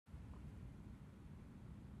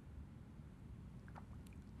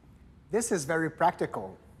This is very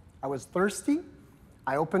practical. I was thirsty,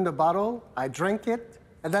 I opened the bottle, I drank it,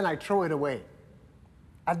 and then I throw it away.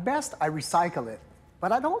 At best, I recycle it,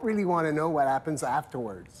 but I don't really want to know what happens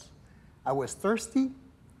afterwards. I was thirsty,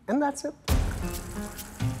 and that's it.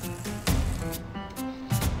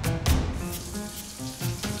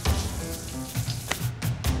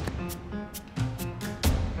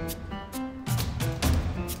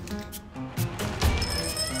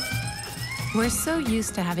 We're so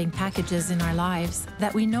used to having packages in our lives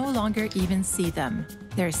that we no longer even see them.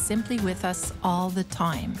 They're simply with us all the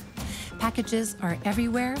time. Packages are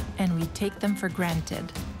everywhere, and we take them for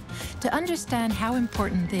granted. To understand how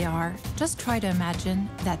important they are, just try to imagine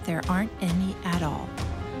that there aren't any at all.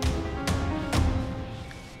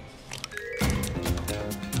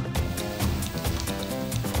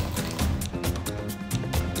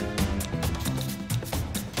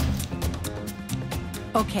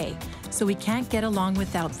 Okay, so we can't get along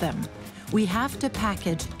without them. We have to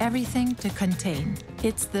package everything to contain.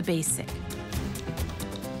 It's the basic.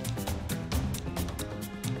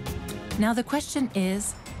 Now the question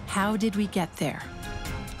is, how did we get there?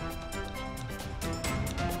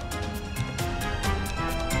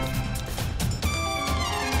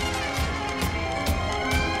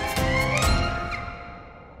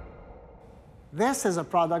 This is a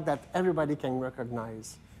product that everybody can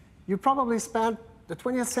recognize. You probably spent the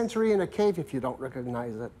 20th century in a cave if you don't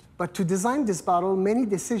recognize it. But to design this bottle, many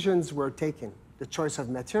decisions were taken. The choice of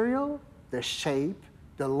material, the shape,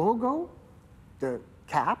 the logo, the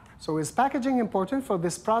cap. So is packaging important for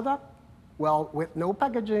this product? Well, with no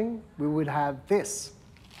packaging, we would have this.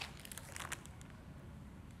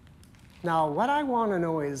 Now, what I want to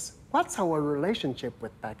know is, what's our relationship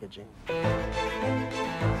with packaging?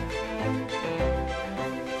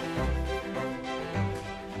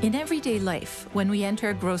 In everyday life, when we enter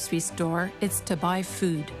a grocery store, it's to buy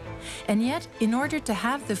food. And yet, in order to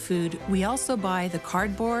have the food, we also buy the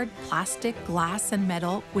cardboard, plastic, glass, and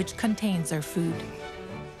metal which contains our food.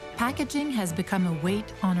 Packaging has become a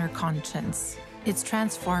weight on our conscience. It's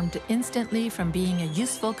transformed instantly from being a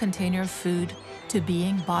useful container of food to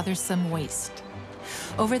being bothersome waste.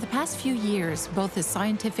 Over the past few years, both the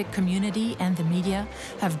scientific community and the media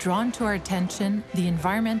have drawn to our attention the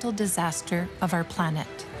environmental disaster of our planet.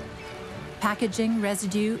 Packaging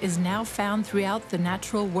residue is now found throughout the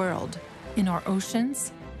natural world, in our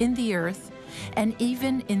oceans, in the earth, and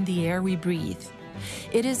even in the air we breathe.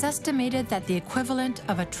 It is estimated that the equivalent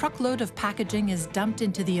of a truckload of packaging is dumped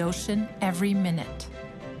into the ocean every minute.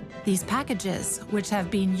 These packages, which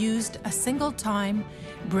have been used a single time,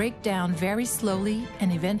 break down very slowly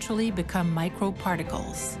and eventually become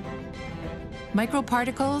microparticles.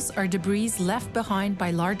 Microparticles are debris left behind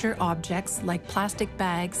by larger objects like plastic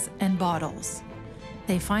bags and bottles.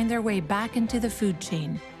 They find their way back into the food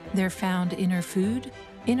chain. They're found in our food,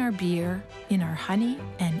 in our beer, in our honey,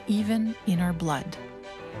 and even in our blood.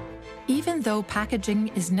 Even though packaging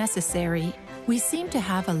is necessary, we seem to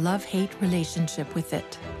have a love-hate relationship with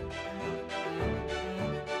it.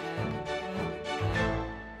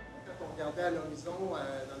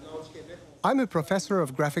 I'm a professor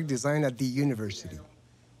of graphic design at the University.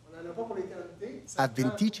 I've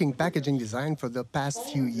been teaching packaging design for the past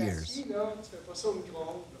few years.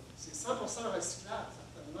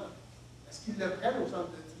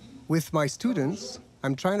 With my students,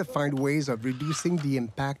 I'm trying to find ways of reducing the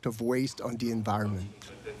impact of waste on the environment.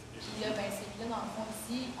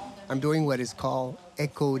 I'm doing what is called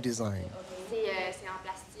eco-design.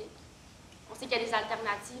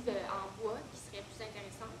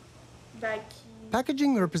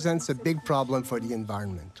 Packaging represents a big problem for the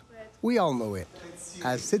environment. We all know it.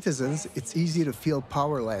 As citizens, it's easy to feel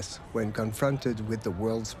powerless when confronted with the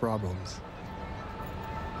world's problems.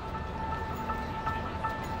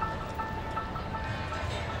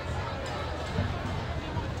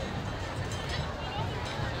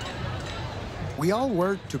 We all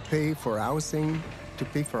work to pay for housing, to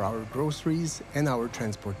pay for our groceries and our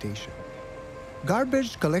transportation.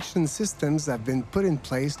 Garbage collection systems have been put in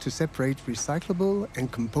place to separate recyclable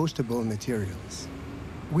and compostable materials.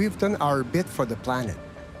 We've done our bit for the planet.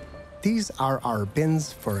 These are our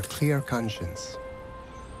bins for a clear conscience.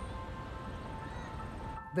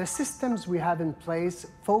 The systems we have in place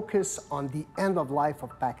focus on the end of life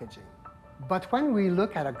of packaging. But when we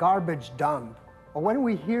look at a garbage dump, or when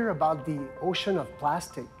we hear about the ocean of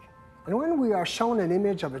plastic, and when we are shown an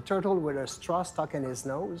image of a turtle with a straw stuck in his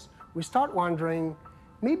nose, we start wondering,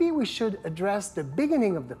 maybe we should address the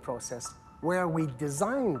beginning of the process, where we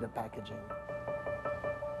design the packaging.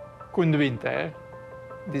 Koen de Winter,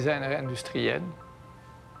 designer industriel.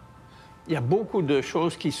 Il y a beaucoup de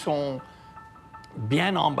choses qui sont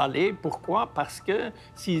bien emballés. Pourquoi? Parce que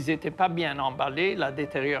s'ils n'étaient pas bien emballés, la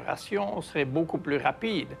détérioration serait beaucoup plus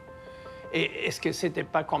rapide. Et est-ce que c'était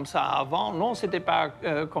pas comme ça avant? Non, c'était pas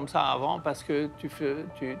comme ça avant parce que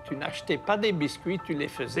tu n'achetais pas des biscuits, tu les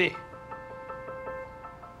faisais.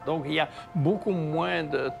 Donc, il y a beaucoup moins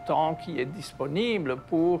de temps qui est disponible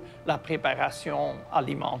pour la préparation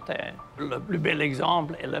alimentaire. Le plus bel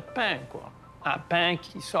exemple est le pain, quoi. Un pain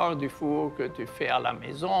qui sort du four que tu fais à la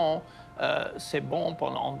maison, c'est bon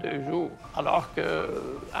pendant 2 jours. Alors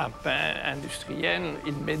qu'un pain industriel,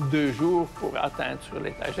 il met 2 jours pour atteindre sur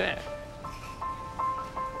l'étagère.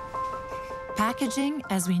 Packaging,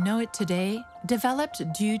 as we know it today, developed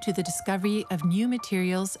due to the discovery of new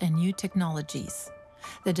materials and new technologies.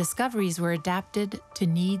 The discoveries were adapted to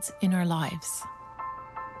needs in our lives.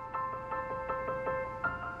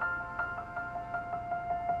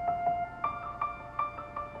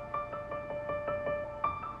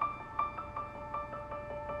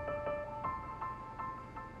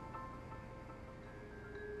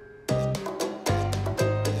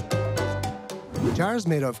 Jars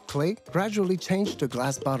made of clay gradually changed to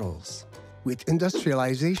glass bottles. With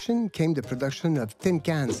industrialization came the production of tin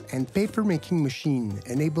cans, and paper-making machine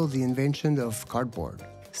enabled the invention of cardboard.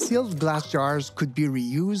 Sealed glass jars could be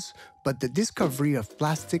reused, but the discovery of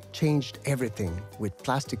plastic changed everything, with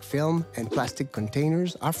plastic film and plastic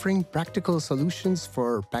containers offering practical solutions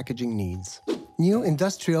for packaging needs. New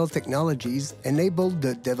industrial technologies enabled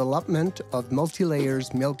the development of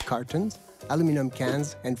multi-layers milk cartons, aluminum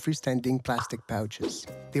cans, and freestanding plastic pouches.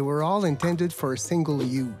 They were all intended for a single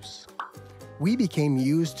use. We became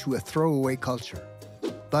used to a throwaway culture.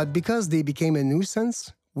 But because they became a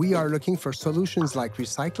nuisance, we are looking for solutions like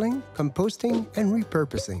recycling, composting, and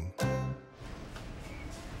repurposing.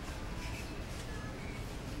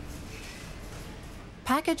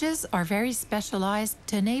 Packages are very specialized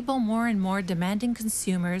to enable more and more demanding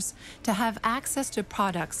consumers to have access to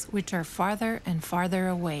products which are farther and farther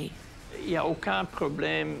away. Il n'y a aucun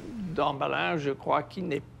problème d'emballage, je crois, qui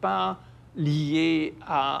n'est pas lié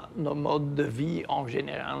à nos modes de vie en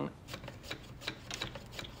général.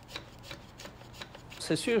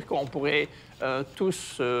 C'est sûr qu'on pourrait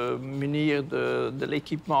tous munir de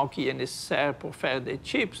l'équipement qui est nécessaire pour faire des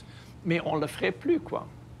chips, mais on ne le ferait plus, quoi.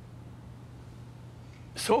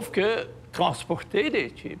 Sauf que transporter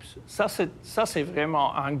des chips, ça c'est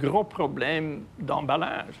vraiment un gros problème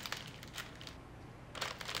d'emballage.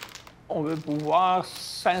 On veut pouvoir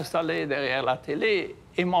s'installer derrière la télé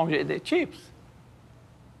et manger des chips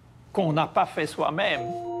qu'on n'a pas fait soi-même.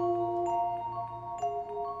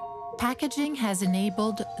 Packaging has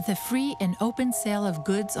enabled the free and open sale of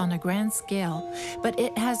goods on a grand scale, but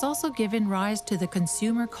it has also given rise to the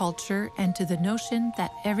consumer culture and to the notion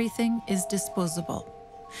that everything is disposable.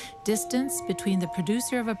 Distance between the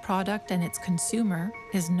producer of a product and its consumer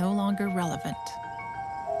is no longer relevant.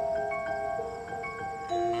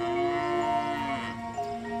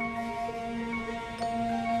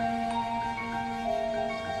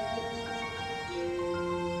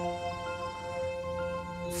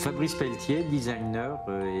 Fabrice Pelletier, designer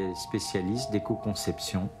et spécialiste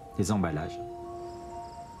d'éco-conception des emballages.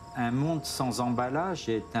 Un monde sans emballage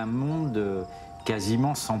est un monde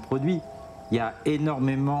quasiment sans produits. Il y a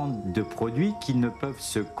énormément de produits qui ne peuvent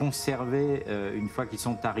se conserver une fois qu'ils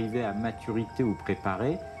sont arrivés à maturité ou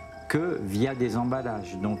préparés que via des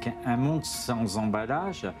emballages. Donc un monde sans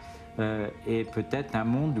emballage est peut-être un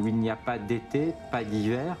monde où il n'y a pas d'été, pas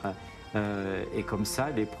d'hiver, et comme ça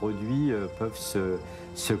les produits peuvent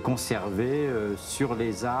se conserver sur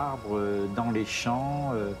les arbres, dans les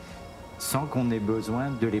champs, sans qu'on ait besoin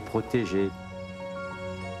de les protéger.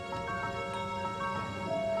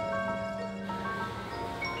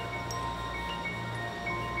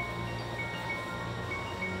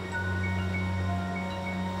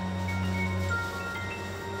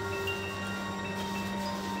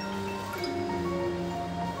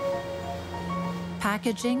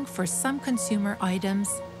 Packaging for some consumer items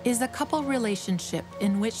is a couple relationship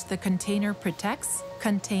in which the container protects,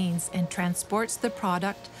 contains, and transports the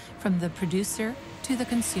product from the producer to the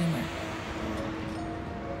consumer.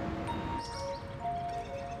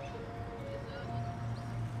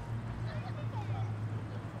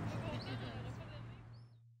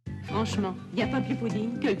 Franchement, il n'y a pas plus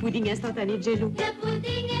pudding que le pudding instantané de Jello. Le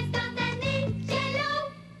pudding instantané Jello.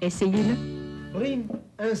 Essayez-le. Prime,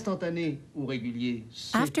 instantané ou régulier.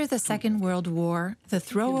 After the Second World War, the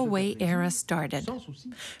throwaway era started.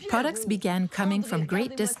 Products began coming from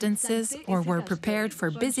great distances or were prepared for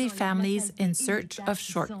busy families in search of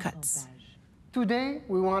shortcuts. Today,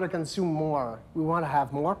 we want to consume more. We want to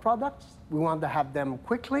have more products, we want to have them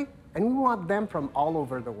quickly, and we want them from all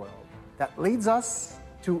over the world. that leads us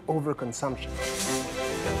to overconsumption.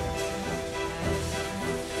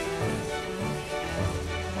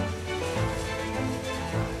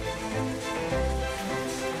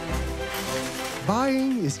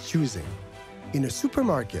 Buying is choosing. In a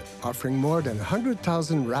supermarket offering more than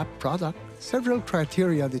 100,000 wrapped products, several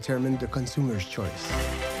criteria determine the consumer's choice.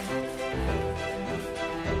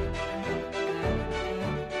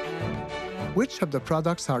 Which of the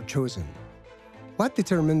products are chosen? What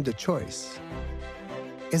determined the choice?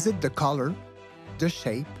 Is it the color, the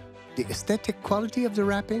shape, the aesthetic quality of the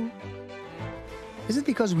wrapping? Is it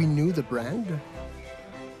because we knew the brand?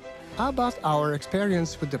 How about our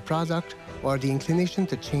experience with the product or the inclination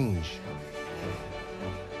to change?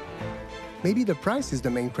 Maybe the price is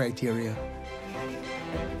the main criteria.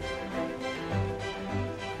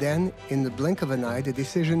 Then, in the blink of an eye, the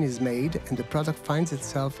decision is made and the product finds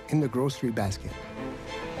itself in the grocery basket.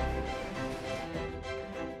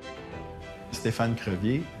 Stéphane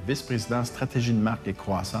Crevier, vice-président stratégie de marque et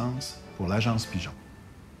croissance pour l'agence Pigeon.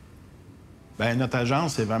 Bien, notre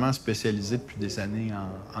agence est vraiment spécialisée depuis des années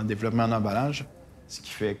en développement d'emballage, ce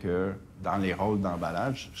qui fait que dans les rôles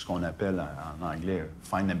d'emballage, ce qu'on appelle en anglais «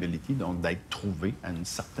 findability », donc d'être trouvé à une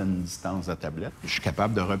certaine distance de tablette, je suis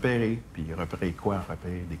capable de repérer. Puis repérer quoi?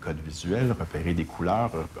 Repérer des codes visuels, repérer des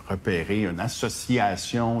couleurs, repérer une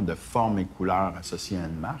association de formes et couleurs associées à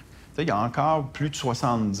une marque. Il y a encore plus de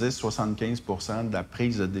 70-75 % de la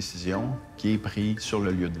prise de décision qui est prise sur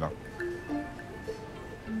le lieu de vente.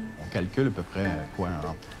 On calcule à peu près quoi,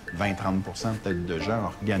 entre 20-30 % peut-être de gens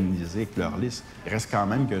organisés avec leur liste. Il reste quand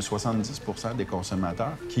même que 70 % des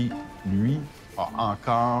consommateurs qui, lui, a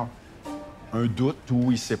encore un doute où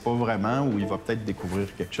il ne sait pas vraiment, où il va peut-être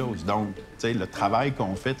découvrir quelque chose. Donc, tu sais, le travail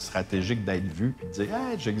qu'on fait de stratégique d'être vu puis de dire «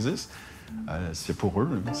 Hey, j'existe », c'est pour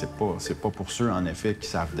eux, c'est pas pour ceux, en effet, qui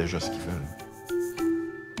savent déjà ce qu'ils veulent.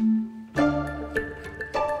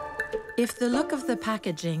 If the look of the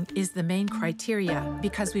packaging is the main criteria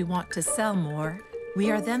because we want to sell more, we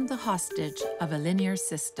are then the hostage of a linear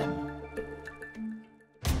system.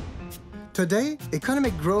 Today,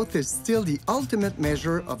 economic growth is still the ultimate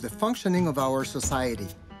measure of the functioning of our society.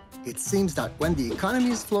 It seems that when the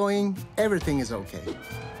economy is flowing, everything is okay.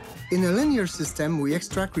 In a linear system, we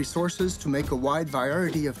extract resources to make a wide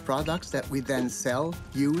variety of products that we then sell,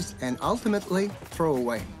 use, and ultimately throw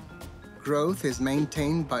away. Growth is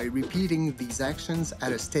maintained by repeating these actions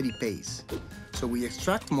at a steady pace. So we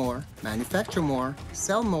extract more, manufacture more,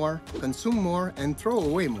 sell more, consume more, and throw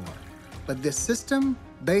away more. But this system,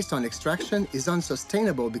 based on extraction, is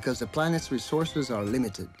unsustainable because the planet's resources are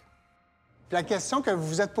limited. La question que vous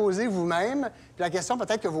vous êtes posée vous-même, puis la question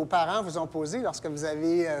peut-être que vos parents vous ont posée lorsque vous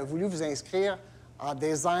avez voulu vous inscrire en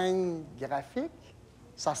design graphique,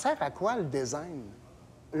 ça sert à quoi le design?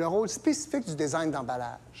 Le rôle spécifique du design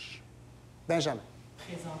d'emballage. Benjamin.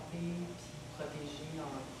 Présenter puis protéger un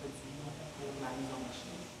produit pour la mise en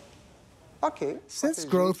marché. OK. Since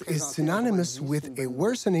growth is synonymous with a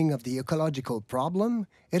worsening of the ecological problem,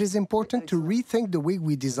 it is important to rethink the way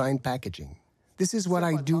we design packaging. This is what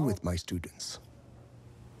I do with my students.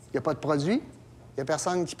 Il n'y a pas de produit. Il n'y a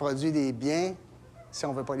personne qui produit des biens si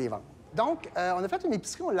on ne veut pas les vendre. Donc, on a fait une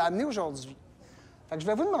épicerie, on l'a amenée aujourd'hui. Fait que je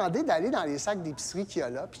vais vous demander d'aller dans les sacs d'épicerie qu'il y a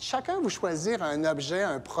là, puis chacun vous choisir un objet,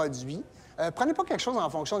 un produit. Prenez pas quelque chose en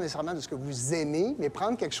fonction nécessairement de ce que vous aimez, mais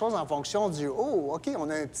prendre quelque chose en fonction du « Oh, OK, on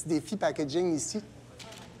a un petit défi packaging ici. »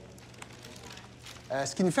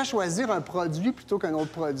 Ce qui nous fait choisir un produit plutôt qu'un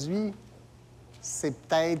autre produit, c'est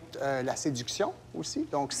peut-être la séduction aussi.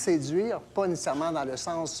 Donc, séduire, pas nécessairement dans le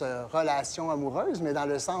sens relation amoureuse, mais dans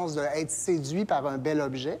le sens d'être séduit par un bel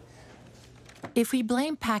objet. If we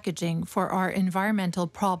blame packaging for our environmental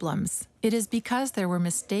problems, it is because there were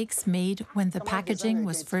mistakes made when the packaging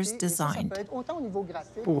was first designed.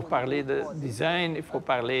 Pour parler de design, il faut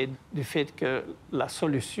parler du fait que la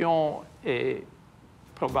solution est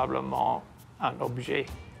probablement un objet.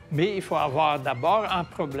 Mais il faut avoir d'abord un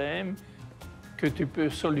problème que tu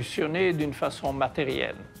peux solutionner d'une façon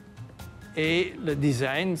matérielle. Et le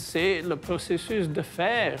design, c'est le processus de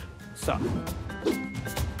faire ça.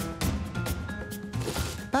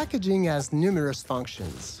 Packaging has numerous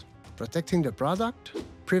functions: protecting the product,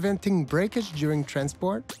 preventing breakage during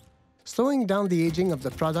transport, slowing down the aging of the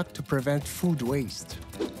product to prevent food waste.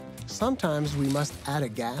 Sometimes we must add a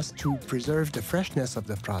gas to preserve the freshness of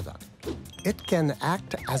the product. It can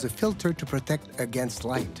act as a filter to protect against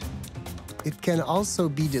light. It can also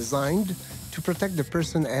be designed to protect the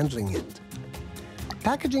person handling it.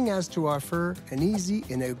 Packaging has to offer an easy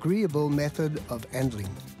and agreeable method of handling.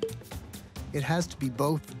 It has to be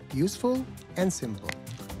both useful and simple.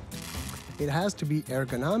 It has to be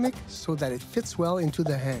ergonomic so that it fits well into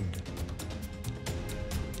the hand.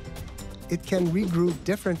 it can regroup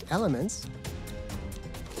different elements,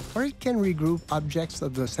 or it can regroup objects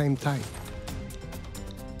of the same type.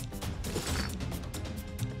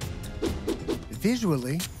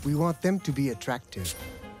 Visually, we want them to be attractive.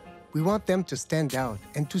 We want them to stand out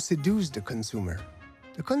and to seduce the consumer.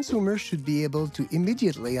 The consumer should be able to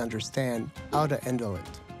immediately understand how to handle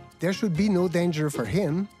it. There should be no danger for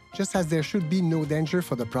him, just as there should be no danger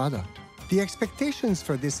for the product. The expectations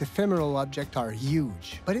for this ephemeral object are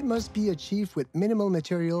huge, but it must be achieved with minimal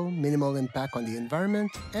material, minimal impact on the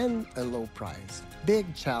environment, and a low price. Big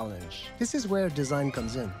challenge. This is where design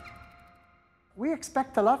comes in. We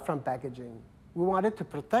expect a lot from packaging. We want it to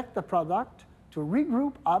protect the product, to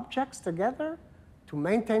regroup objects together, to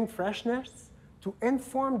maintain freshness, to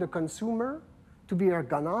inform the consumer, to be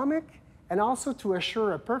ergonomic, and also to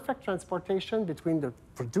assure a perfect transportation between the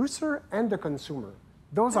producer and the consumer.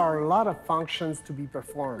 Those are a lot of functions to be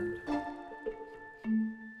performed.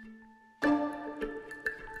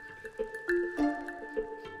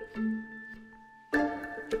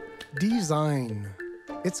 Design.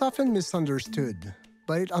 It's often misunderstood,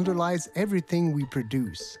 but it underlies everything we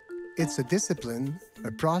produce. It's a discipline,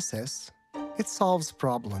 a process. It solves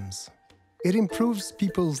problems. It improves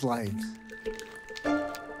people's lives.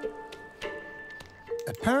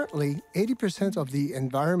 Apparently, 80% of the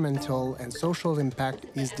environmental and social impact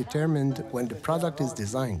is determined when the product is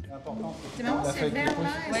designed. C'est marrant, c'est vert là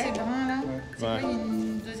et c'est brun là. C'est quoi, il y a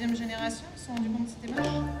une deuxième génération? Ils sont rendus compte que c'était moche?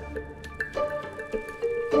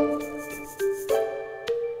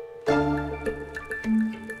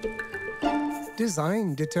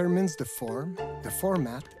 Design determines the form, the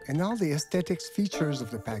format, and all the aesthetics features of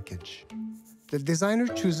the package. The designer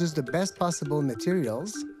chooses the best possible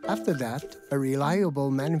materials. After that, a reliable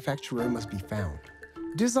manufacturer must be found.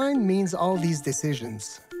 Design means all these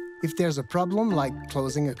decisions. If there's a problem like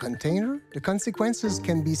closing a container, the consequences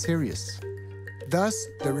can be serious. Thus,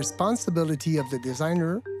 the responsibility of the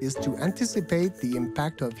designer is to anticipate the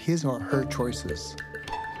impact of his or her choices.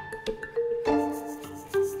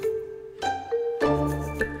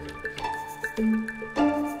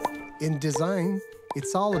 In design,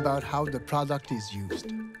 it's all about how the product is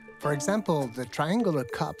used. For example, the triangular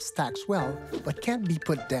cup stacks well, but can't be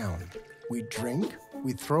put down. We drink,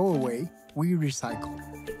 we throw away, we recycle.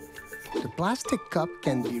 The plastic cup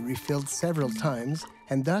can be refilled several times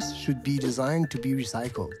and thus should be designed to be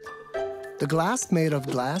recycled. The glass made of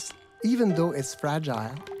glass, even though it's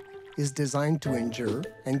fragile, is designed to endure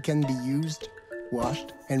and can be used,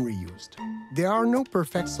 washed, and reused. There are no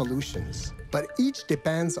perfect solutions, but each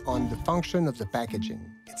depends on the function of the packaging,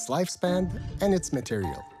 its lifespan, and its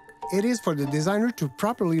material. It is for the designer to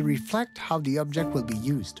properly reflect how the object will be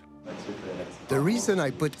used. The reason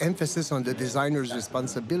I put emphasis on the designer's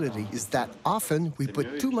responsibility is that often we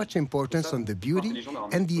put too much importance on the beauty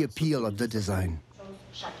and the appeal of the design.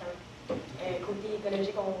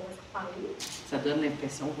 Ça donne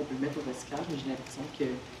l'impression qu'on peut le mettre au recyclage, mais j'ai l'impression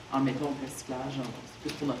qu'en le mettant au recyclage, c'est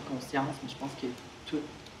plus pour notre conscience, mais je pense que tout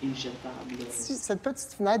est jetable. Si cette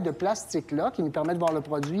petite fenêtre de plastique-là, qui nous permet de voir le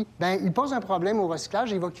produit, ben, il pose un problème au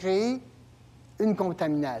recyclage et il va créer une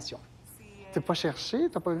contamination. T'as pas cherché?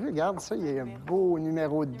 T'as pas vu? Regarde ça, il y a un beau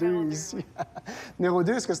numéro 2 ici. Numéro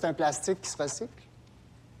 2, est-ce que c'est un plastique qui se recycle?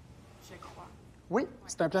 Je crois. Oui,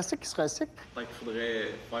 c'est un plastique qui se recycle. Peut-être qu'il faudrait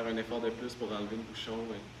faire un effort de plus pour enlever le bouchon,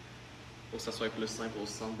 pour que ça soit plus simple au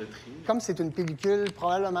centre de tri. Comme c'est une pellicule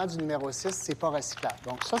probablement du numéro 6, c'est pas recyclable.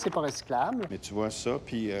 Donc ça, c'est pas recyclable. Mais tu vois ça,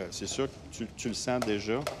 puis c'est sûr que tu le sens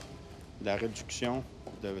déjà, la réduction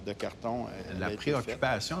de carton. La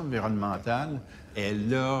préoccupation environnementale,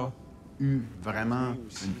 elle a eu vraiment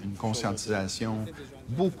une conscientisation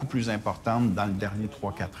beaucoup plus importante dans le dernier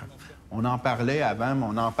 3-4 ans. On en parlait avant, mais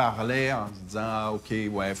on en parlait en se disant « Ah, OK,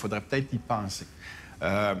 ouais, il faudrait peut-être y penser ».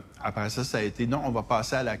 Après ça, ça a été « Non, on va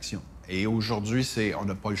passer à l'action ». Et aujourd'hui, on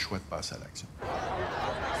n'a pas le choix de passer à l'action.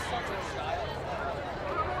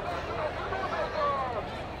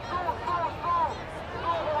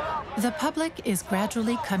 The public is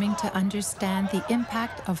gradually coming to understand the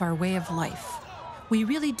impact of our way of life. We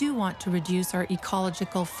really do want to reduce our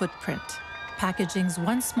ecological footprint. Packaging's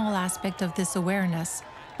one small aspect of this awareness,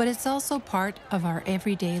 but it's also part of our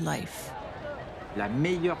everyday life. La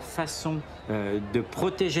meilleure façon de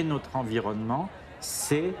protéger notre environnement,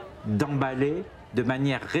 c'est d'emballer de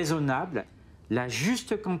manière raisonnable la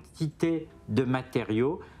juste quantité de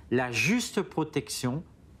matériaux, la juste protection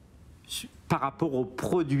par rapport aux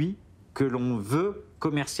produits que l'on veut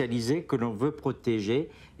commercialiser, que l'on veut protéger,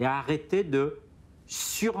 et arrêter de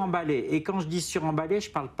suremballer. Et quand je dis suremballer, je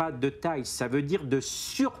ne parle pas de taille, ça veut dire de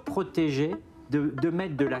surprotéger de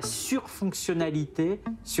mettre de la surfonctionnalité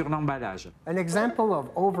sur l'emballage. An example of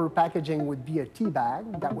over-packaging would be a tea bag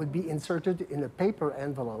that would be inserted in a paper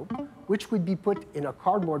envelope, which would be put in a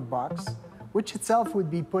cardboard box, which itself would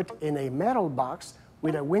be put in a metal box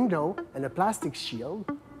with a window and a plastic shield.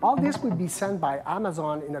 All this would be sent by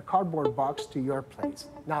Amazon in a cardboard box to your place.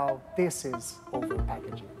 Now, this is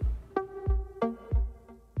over-packaging.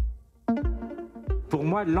 Pour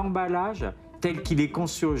moi, l'emballage, tel qu'il est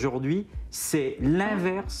conçu aujourd'hui, c'est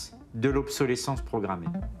l'inverse de l'obsolescence programmée.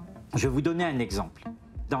 Je vais vous donner un exemple.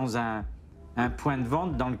 Dans un point de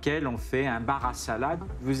vente dans lequel on fait un bar à salade,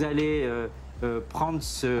 vous allez prendre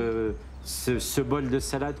ce bol de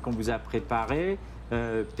salade qu'on vous a préparé,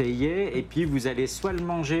 payer, et puis vous allez soit le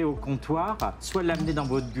manger au comptoir, soit l'amener dans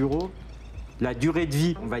votre bureau. La durée de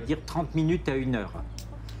vie, on va dire 30 minutes à 1 heure.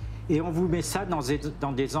 Et on vous met ça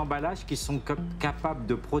dans des emballages qui sont capables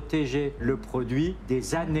de protéger le produit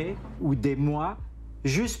des années ou des mois,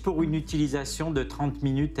 juste pour une utilisation de 30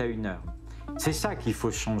 minutes à 1 heure. C'est ça qu'il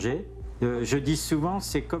faut changer. Je dis souvent,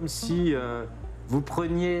 c'est comme si vous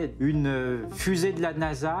preniez une fusée de la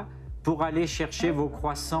NASA pour aller chercher vos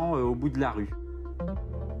croissants au bout de la rue.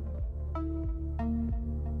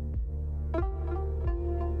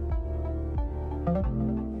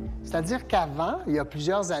 C'est-à-dire qu'avant, il y a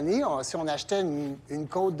plusieurs années, si on achetait une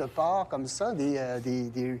côte de porc comme ça,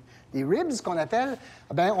 des ribs qu'on appelle,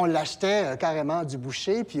 ben on l'achetait carrément du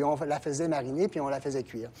boucher, puis on la faisait mariner, puis on la faisait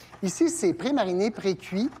cuire. Ici, c'est pré-mariné,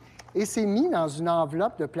 pré-cuit, et c'est mis dans une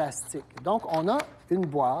enveloppe de plastique. Donc, on a une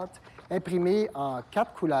boîte imprimée en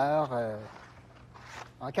 4 couleurs,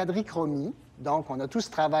 en quadrichromie. Donc, on a tout ce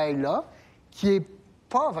travail-là, qui n'est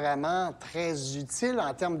pas vraiment très utile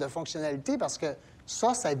en termes de fonctionnalité, parce que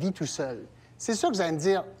ça vit tout seul. C'est sûr que vous allez me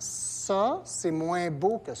dire, ça, c'est moins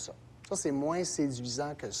beau que ça. Ça, c'est moins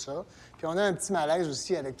séduisant que ça. Puis on a un petit malaise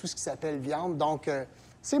aussi avec tout ce qui s'appelle viande, donc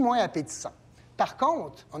c'est moins appétissant. Par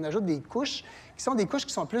contre, on ajoute des couches qui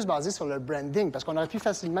sont plus basées sur le branding, parce qu'on aurait pu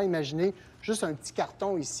facilement imaginer juste un petit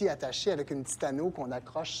carton ici attaché avec une petite anneau qu'on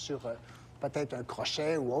accroche sur peut-être un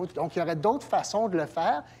crochet ou autre. Donc, il y aurait d'autres façons de le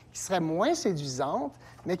faire qui seraient moins séduisantes,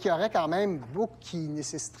 mais qui auraient quand même beaucoup qui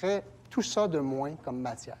nécessiteraient tout ça de moins comme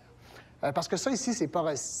matière. Parce que ça, ici, c'est pas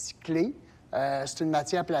recyclé. C'est une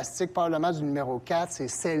matière plastique, probablement du numéro 4. C'est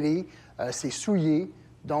scellé, c'est souillé.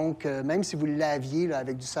 Donc, même si vous le laviez là,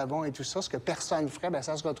 avec du savon et tout ça, ce que personne ferait, bien,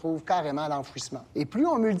 ça se retrouve carrément à l'enfouissement. Et plus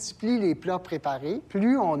on multiplie les plats préparés,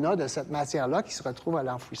 plus on a de cette matière-là qui se retrouve à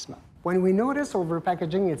l'enfouissement. When we notice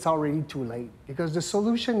over-packaging, it's already too late, because the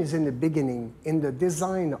solution is in the beginning, in the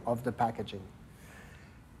design of the packaging.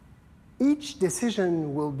 Each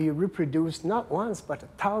decision will be reproduced not once, but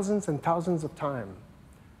thousands and thousands of times.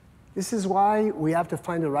 This is why we have to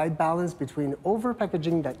find the right balance between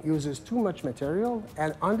over-packaging that uses too much material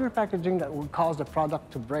and under-packaging that will cause the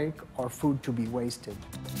product to break or food to be wasted.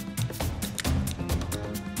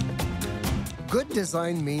 Good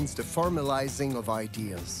design means the formalizing of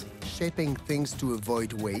ideas, shaping things to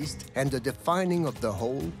avoid waste, and the defining of the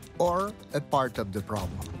whole or a part of the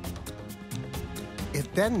problem. It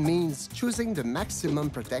then means choosing the maximum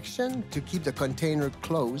protection to keep the container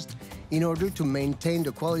closed in order to maintain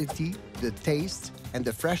the quality, the taste, and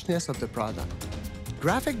the freshness of the product.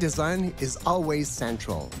 Graphic design is always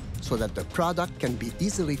central, so that the product can be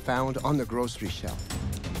easily found on the grocery shelf.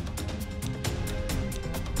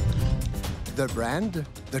 The brand,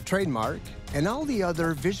 the trademark, and all the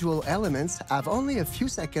other visual elements have only a few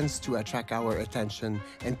seconds to attract our attention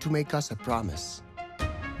and to make us a promise.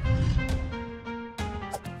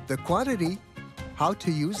 The quantity, how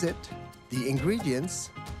to use it, the ingredients,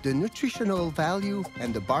 the nutritional value,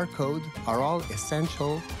 and the barcode are all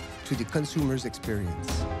essential to the consumer's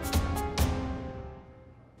experience.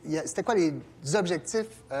 C'était quoi les objectifs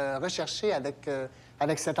recherchés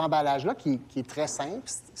avec cet emballage-là qui est très simple?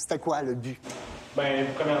 C'était quoi le but? Bien,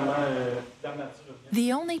 premièrement, la nature.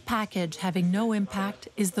 The only package having no impact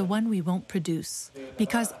is the one we won't produce,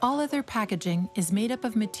 because all other packaging is made up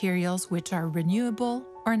of materials which are renewable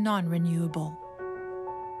or non-renewable.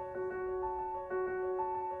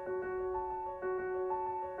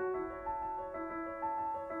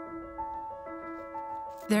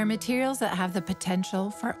 There are materials that have the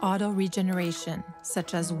potential for auto-regeneration,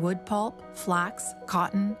 such as wood pulp, flax,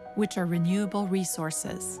 cotton, which are renewable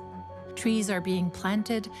resources. Trees are being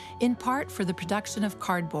planted, in part for the production of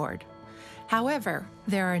cardboard. However,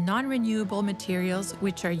 there are non-renewable materials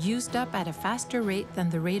which are used up at a faster rate than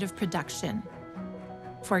the rate of production.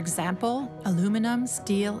 For example, aluminum,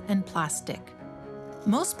 steel, and plastic.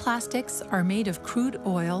 Most plastics are made of crude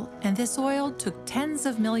oil, and this oil took tens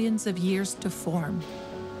of millions of years to form.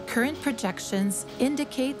 Current projections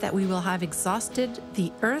indicate that we will have exhausted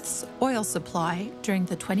the Earth's oil supply during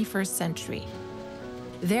the 21st century.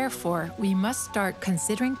 Therefore, we must start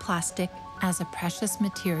considering plastic as a precious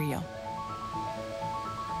material.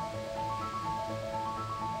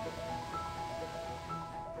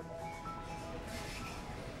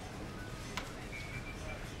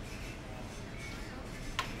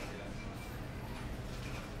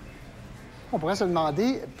 On pourrait se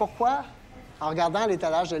demander pourquoi, en regardant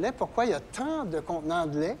l'étalage de lait, pourquoi il y a tant de contenants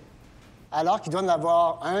de lait, alors qu'il doit en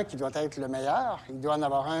avoir un qui doit être le meilleur, il doit en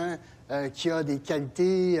avoir un qui a des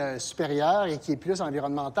qualités supérieures et qui est plus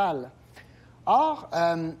environnemental. Or,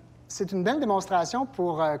 c'est une belle démonstration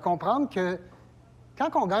pour comprendre que quand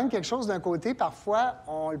on gagne quelque chose d'un côté, parfois,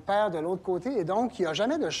 on le perd de l'autre côté, et donc, il n'y a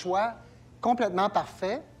jamais de choix complètement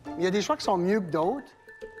parfait. Il y a des choix qui sont mieux que d'autres.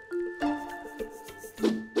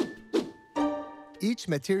 Each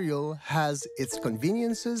material has its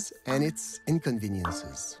conveniences and its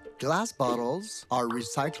inconveniences. Glass bottles are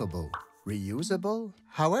recyclable, reusable.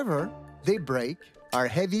 However, they break, are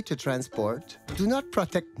heavy to transport, do not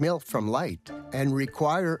protect milk from light, and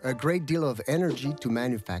require a great deal of energy to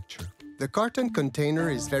manufacture. The carton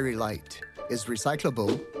container is very light, is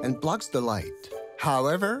recyclable, and blocks the light.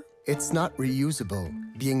 However, it's not reusable,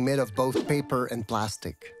 being made of both paper and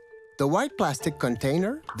plastic. The white plastic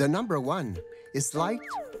container, the number one, is light,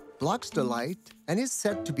 blocks the light, and is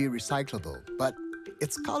said to be recyclable, but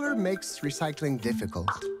its color makes recycling difficult.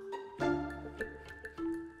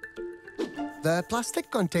 The plastic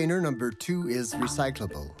container number 2 is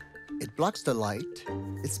recyclable. It blocks the light.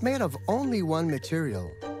 It's made of only one material.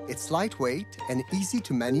 It's lightweight and easy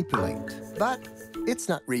to manipulate, but it's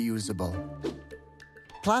not reusable.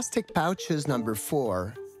 Plastic pouches number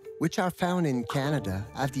 4, which are found in Canada,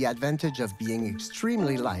 have the advantage of being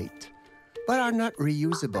extremely light, but are not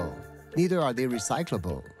reusable. Neither are they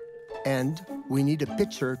recyclable. And we need a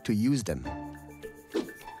pitcher to use them.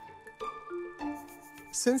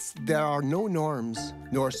 Since there are no norms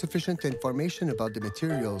nor sufficient information about the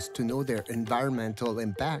materials to know their environmental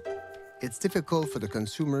impact, it's difficult for the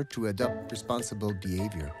consumer to adopt responsible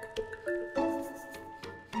behavior.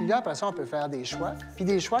 Puis là, après ça, on peut faire des choix, puis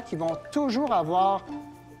des choix qui vont toujours avoir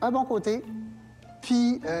un bon côté,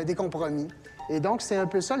 puis des compromis. Et donc, c'est un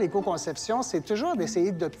peu ça, l'éco-conception, c'est toujours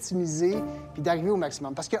d'essayer d'optimiser puis d'arriver au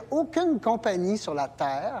maximum. Parce qu'il n'y a aucune compagnie sur la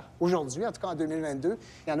Terre, aujourd'hui, en tout cas en 2022,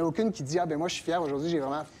 il n'y en a aucune qui dit « Ah, ben moi, je suis fier, aujourd'hui, j'ai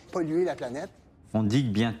vraiment pollué la planète. » On dit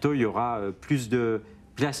que bientôt, il y aura plus de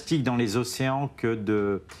plastique dans les océans que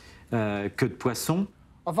de poissons.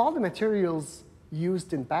 Of all the materials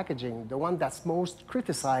used in packaging, the one that's most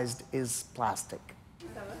criticized is plastic.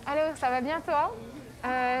 Allô, ça va bien, toi?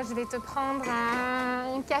 Je vais te prendre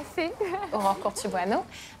un café. Aurore Courtubuano.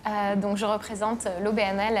 Donc, je représente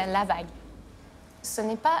l'OBNL La Vague. Ce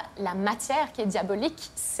n'est pas la matière qui est diabolique,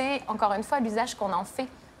 c'est encore une fois l'usage qu'on en fait.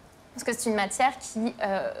 Parce que c'est une matière qui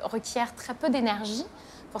requiert très peu d'énergie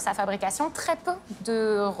pour sa fabrication, très peu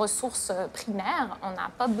de ressources primaires. On n'a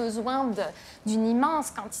pas besoin d'une immense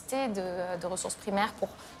quantité de ressources primaires pour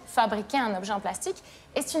fabriquer un objet en plastique.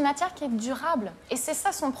 Et c'est une matière qui est durable. Et c'est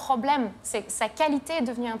ça son problème. Sa qualité est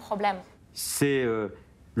devenue un problème. C'est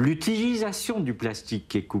l'utilisation du plastique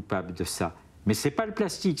qui est coupable de ça. Mais ce n'est pas le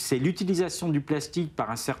plastique, c'est l'utilisation du plastique par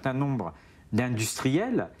un certain nombre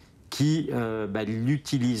d'industriels qui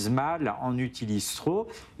l'utilisent mal, en utilisent trop,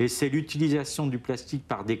 et c'est l'utilisation du plastique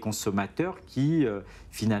par des consommateurs qui,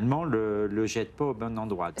 finalement, le jettent pas au bon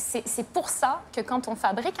endroit. C'est pour ça que quand on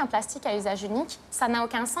fabrique un plastique à usage unique, ça n'a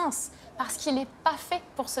aucun sens, parce qu'il n'est pas fait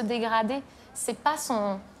pour se dégrader. C'est pas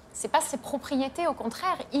ses propriétés, au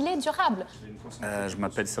contraire, il est durable. Je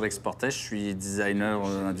m'appelle Cédric Sportet, je suis designer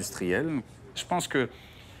industriel. Je pense que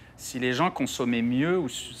si les gens consommaient mieux ou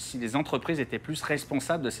si les entreprises étaient plus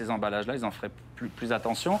responsables de ces emballages-là, ils en feraient plus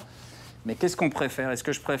attention. Mais qu'est-ce qu'on préfère? Est-ce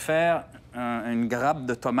que je préfère une grappe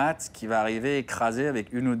de tomates qui va arriver écrasée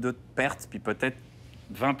avec une ou deux pertes, puis peut-être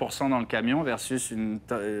 20% dans le camion, versus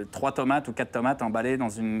 3 tomates ou 4 tomates emballées dans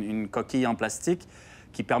une coquille en plastique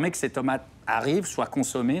qui permet que ces tomates arrivent, soient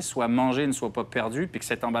consommées, soient mangées, ne soient pas perdues, puis que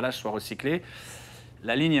cet emballage soit recyclé?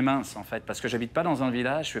 La ligne est mince, en fait, parce que j'habite pas dans un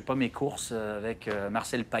village, je fais pas mes courses avec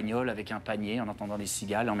Marcel Pagnol, avec un panier, en entendant les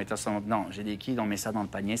cigales, en mettant ça... Non, j'ai des quilles, on met ça dans le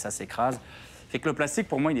panier, ça s'écrase. Fait que le plastique,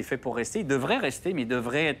 pour moi, il est fait pour rester. Il devrait rester, mais il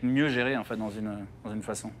devrait être mieux géré, en fait, dans une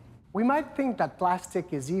façon. We might think that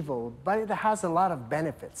plastic is evil, but it has a lot of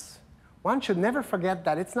benefits. One should never forget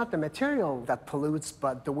that it's not the material that pollutes,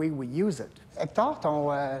 but the way we use it. Hector,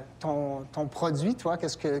 ton produit, toi,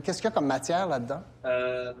 qu'est-ce qu'il y a comme matière là-dedans?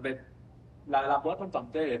 La boîte en tant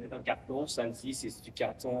que telle, elle est faite en carton. Ça le dit, c'est du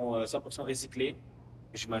carton 100% recyclé.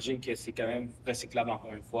 J'imagine que c'est quand même recyclable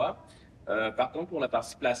encore une fois. Par contre, pour la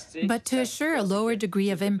partie plastique... But to assure a lower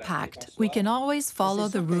degree of impact, we can always follow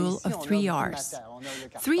the rule of 3 Rs.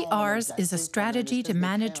 3 Rs is a strategy to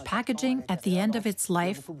manage packaging at the end of its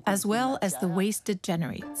life, as well as the waste it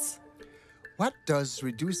generates. What does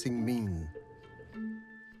reducing mean?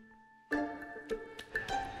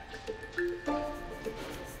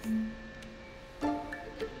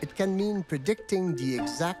 It can mean predicting the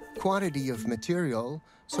exact quantity of material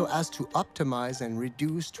so as to optimize and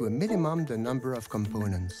reduce to a minimum the number of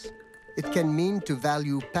components. It can mean to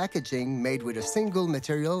value packaging made with a single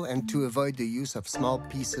material and to avoid the use of small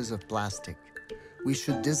pieces of plastic. We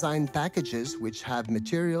should design packages which have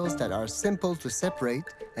materials that are simple to separate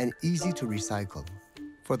and easy to recycle.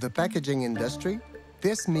 For the packaging industry,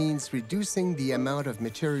 this means reducing the amount of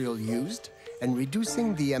material used and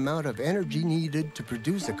reducing the amount of energy needed to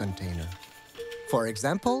produce a container. For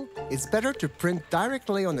example, it's better to print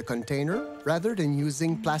directly on the container rather than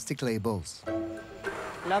using plastic labels.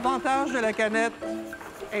 L'avantage de la canette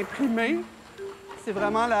imprimée, c'est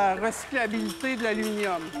vraiment la recyclabilité de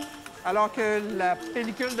l'aluminium. Alors que la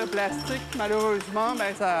pellicule de plastique, malheureusement,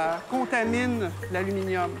 ça contamine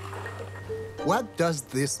l'aluminium. What does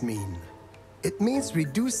this mean? It means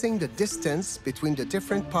reducing the distance between the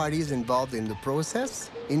different parties involved in the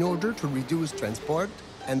process in order to reduce transport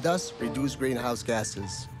and thus reduce greenhouse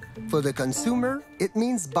gases. For the consumer, it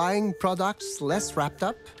means buying products less wrapped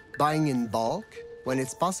up, buying in bulk when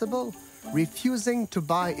it's possible, refusing to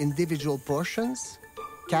buy individual portions,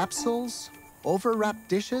 capsules, overwrapped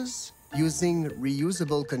dishes, using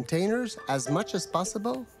reusable containers as much as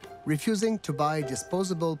possible, refusing to buy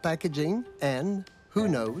disposable packaging, and, who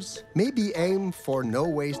knows, maybe aim for no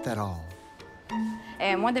waste at all.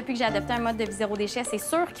 Moi, depuis que j'ai adopté un mode de vie zéro déchet, c'est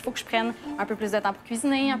sûr qu'il faut que je prenne un peu plus de temps pour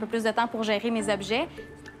cuisiner, un peu plus de temps pour gérer mes objets.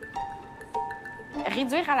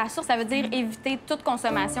 Réduire à la source, ça veut dire éviter toute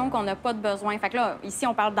consommation qu'on n'a pas de besoin. Fait que là, ici,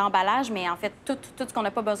 on parle d'emballage, mais en fait, tout ce qu'on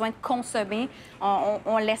n'a pas besoin de consommer,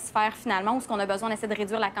 on laisse faire finalement, ou ce qu'on a besoin, on essaie de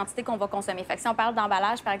réduire la quantité qu'on va consommer. Fait que si on parle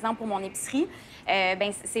d'emballage, par exemple, pour mon épicerie,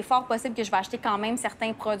 ben c'est fort possible que je vais acheter quand même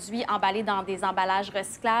certains produits emballés dans des emballages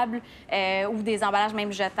recyclables ou des emballages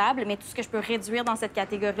même jetables, mais tout ce que je peux réduire dans cette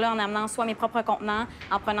catégorie-là en amenant soit mes propres contenants,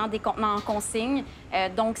 en prenant des contenants en consigne,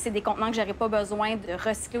 donc c'est des contenants que j'aurais pas besoin de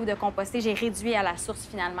recycler ou de composter, j'ai réduit à la source,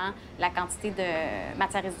 finalement, la quantité de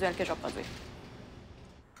matière résiduelle que je vais produire.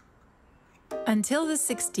 Until the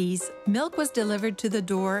 60s, milk was delivered to the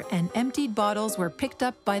door and emptied bottles were picked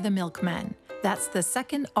up by the milkman. That's the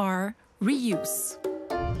second R, reuse.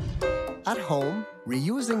 At home,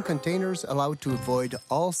 reusing containers allow to avoid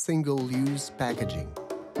all single-use packaging.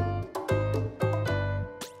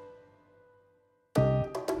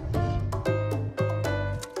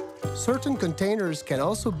 Certain containers can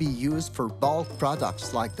also be used for bulk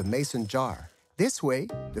products like the mason jar. This way,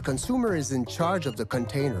 the consumer is in charge of the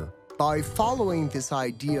container. By following this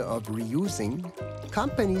idea of reusing,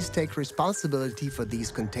 companies take responsibility for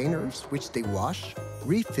these containers, which they wash,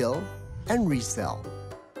 refill, and resell.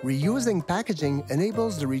 Reusing packaging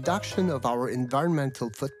enables the reduction of our environmental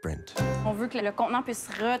footprint. On veut que le contenant puisse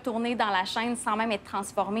retourner dans la chaîne sans même être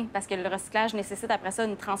transformé, parce que le recyclage nécessite après ça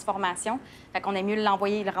une transformation. Fait qu'on aime mieux le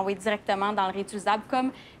renvoyer directement dans le réutilisable,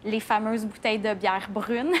 comme les fameuses bouteilles de bière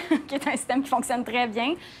brune, qui est un système qui fonctionne très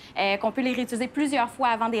bien, qu'on peut les réutiliser plusieurs fois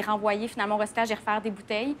avant de les renvoyer finalement au recyclage et refaire des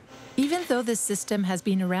bouteilles. Even though this system has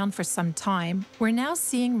been around for some time, we're now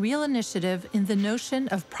seeing real initiative in the notion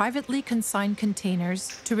of privately consigned containers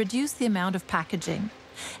to reduce the amount of packaging.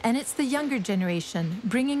 And it's the younger generation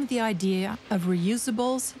bringing the idea of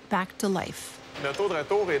reusables back to life. Le taux de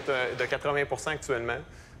retour est de 80% actuellement.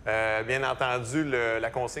 Bien entendu, la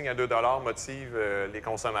consigne à 2 $ motive les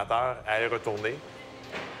consommateurs à y retourner.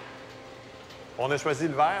 On a choisi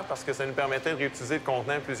le verre parce que ça nous permettait de réutiliser le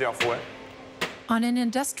contenant plusieurs fois. On an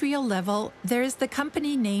industrial level, there is the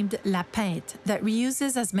company named La Pinte that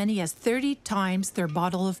reuses as many as 30 times their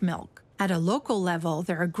bottle of milk. At a local level,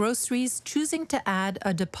 there are groceries choosing to add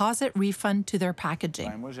a deposit refund to their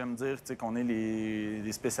packaging. Moi, j'aime dire qu'on est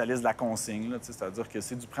les spécialistes de la consigne, c'est-à-dire que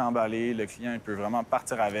c'est du pré-emballé, le client il peut vraiment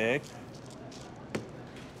partir avec.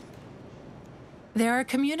 There are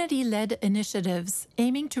community-led initiatives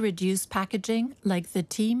aiming to reduce packaging, like the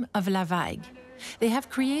team of La Vague. They have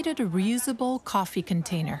created a reusable coffee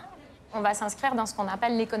container. On va s'inscrire dans ce qu'on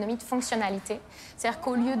appelle l'économie de fonctionnalité. C'est-à-dire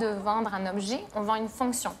qu'au lieu de vendre un objet, on vend une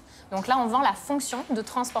fonction. Donc là, on vend la fonction de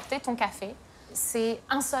transporter ton café. C'est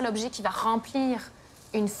un seul objet qui va remplir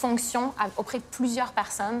une fonction auprès de plusieurs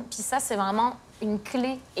personnes. Puis ça, c'est vraiment une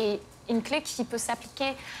clé, et une clé qui peut s'appliquer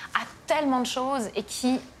à tellement de choses et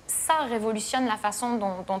qui ça révolutionne la façon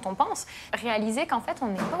dont on pense. Réaliser qu'en fait, on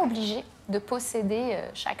n'est pas obligé de posséder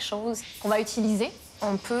chaque chose qu'on va utiliser.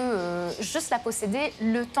 On peut juste la posséder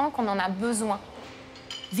le temps qu'on en a besoin.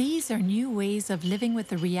 These are new ways of living with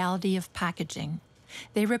the reality of packaging.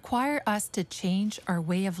 They require us to change our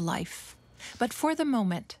way of life. But for the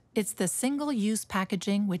moment, it's the single-use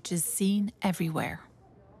packaging which is seen everywhere.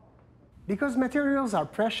 Because materials are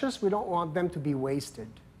precious, we don't want them to be wasted.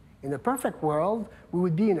 In a perfect world, we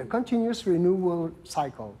would be in a continuous renewal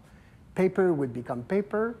cycle. Paper would become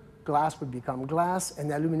paper, glass would become glass,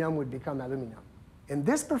 and aluminum would become aluminum. In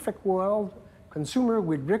this perfect world, consumer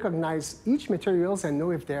would recognize each materials and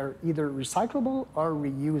know if they're either recyclable or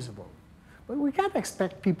reusable. But we can't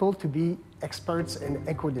expect people to be experts in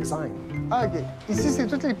eco-design. OK. Ici, c'est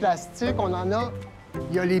tous les plastiques. On en a.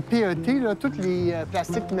 Il y a les PET, là, tous les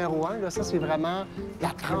plastiques numéro 1. Là, ça, c'est vraiment la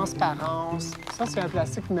transparence. Ça, c'est un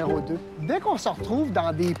plastique numéro 2. Dès qu'on se retrouve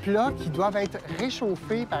dans des plats qui doivent être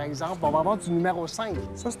réchauffés, par exemple, on va avoir du numéro 5.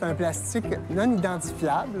 Ça, c'est un plastique non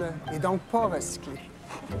identifiable et donc pas recyclé.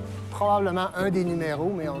 Probablement un des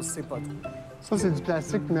numéros, mais on ne sait pas trop. Ça, c'est du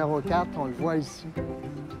plastique numéro 4, on le voit ici.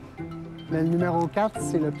 Mais le numéro 4,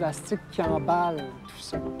 c'est le plastique qui emballe tout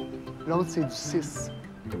ça. L'autre, c'est du 6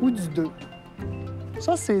 ou du 2.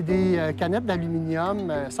 Ça, c'est des canettes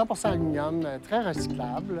d'aluminium, 100 aluminium, très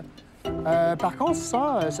recyclables. Par contre,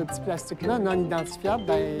 ça, ce petit plastique-là, non identifiable,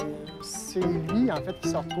 bien, c'est lui, en fait, qui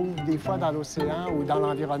se retrouve des fois dans l'océan ou dans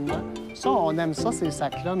l'environnement. Ça, on aime ça, ces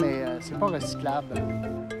sacs-là, mais c'est pas recyclable.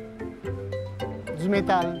 Du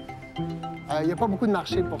métal. Il n'y a pas beaucoup de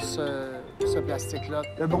marché pour ce plastique-là.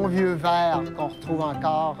 Le bon vieux verre qu'on retrouve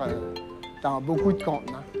encore dans beaucoup de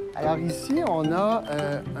contenants. Alors ici, on a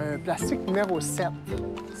un plastique numéro 7.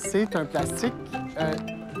 C'est un plastique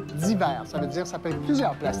divers. Ça veut dire que ça peut être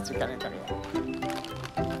plusieurs plastiques à l'intérieur.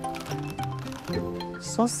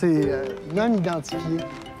 Ça, c'est non identifié.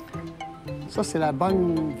 Ça, c'est la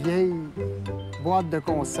bonne vieille boîte de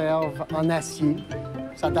conserve en acier.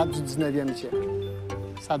 Ça date du 19e siècle.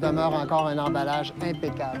 Ça demeure encore un emballage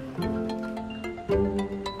impeccable.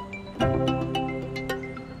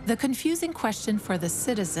 The confusing question for the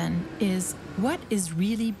citizen is, what is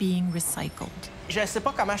really being recycled? Je ne sais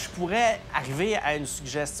pas comment je pourrais arriver à une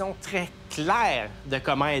suggestion très claire de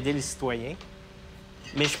comment aider les citoyens,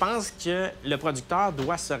 mais je pense que le producteur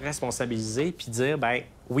doit se responsabiliser puis dire, ben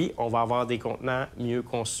oui, on va avoir des contenants mieux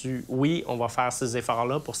conçus. Oui, on va faire ces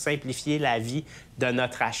efforts-là pour simplifier la vie de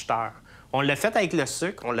notre acheteur. On l'a fait avec le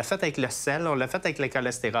sucre, on l'a fait avec le sel, on l'a fait avec le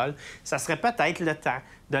cholestérol. Ça serait peut-être le temps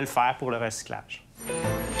de le faire pour le recyclage.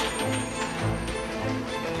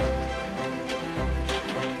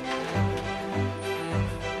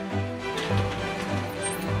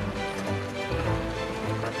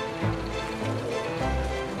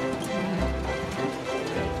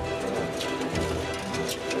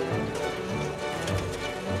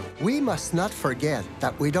 We must not forget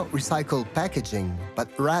that we don't recycle packaging, but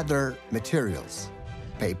rather materials.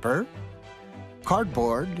 Paper,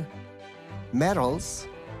 cardboard, metals,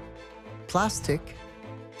 plastic,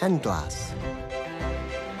 and glass.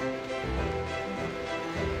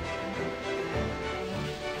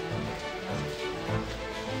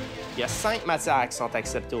 Il y a 5 matières qui sont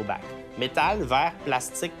acceptées au bac. Métal, verre,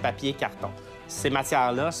 plastique, papier, carton. Ces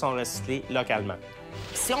matières-là sont recyclées localement.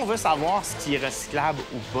 Si on veut savoir ce qui est recyclable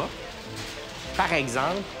ou pas, par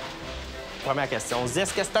exemple, première question, on se dit,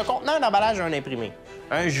 est-ce que c'est un contenant, un emballage ou un imprimé?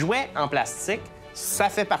 Un jouet en plastique, ça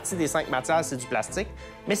fait partie des 5 matières, c'est du plastique,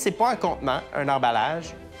 mais c'est pas un contenant, un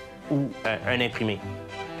emballage ou un imprimé.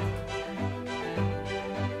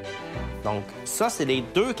 Donc, ça, c'est les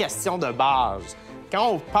 2 questions de base. Quand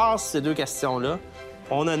on passe ces 2 questions-là,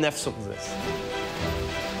 on a 9 sur 10.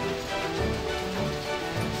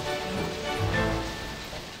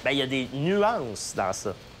 Bien, il y a des nuances dans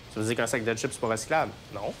ça. Ça veut dire qu'un sac de chips, c'est pas recyclable?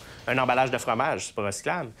 Non. Un emballage de fromage, c'est pas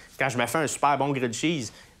recyclable. Quand je me fais un super bon grilled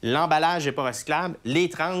cheese, l'emballage n'est pas recyclable. Les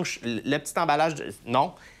tranches, le petit emballage,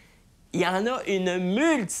 non. Il y en a une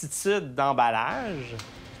multitude d'emballages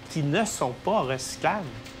qui ne sont pas recyclables.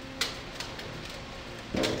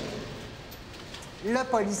 Le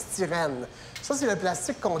polystyrène. Ça, c'est le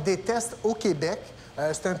plastique qu'on déteste au Québec.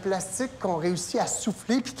 C'est un plastique qu'on réussit à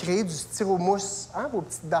souffler puis créer du styromousse. Hein? Vos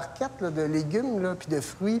petites barquettes là, de légumes, là, puis de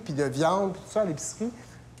fruits, puis de viande, puis tout ça à l'épicerie.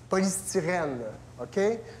 Polystyrène, là, OK?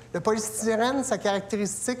 Le polystyrène, sa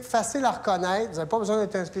caractéristique facile à reconnaître, vous n'avez pas besoin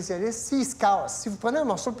d'être un spécialiste, s'il se casse. Si vous prenez un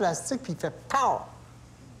morceau de plastique puis il fait « pow »,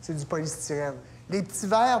 c'est du polystyrène. Les petits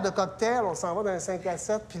verres de cocktail, on s'en va dans un 5 à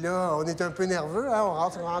 7, puis là, on est un peu nerveux, hein?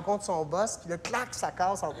 On rencontre son boss, puis là, clac, ça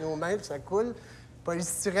casse entre nos mains, puis ça coule.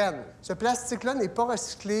 Polystyrène. Ce plastique-là n'est pas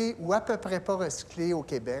recyclé ou à peu près pas recyclé au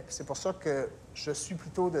Québec. C'est pour ça que je suis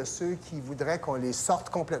plutôt de ceux qui voudraient qu'on les sorte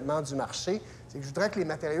complètement du marché. C'est que je voudrais que les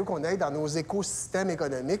matériaux qu'on ait dans nos écosystèmes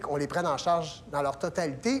économiques, on les prenne en charge dans leur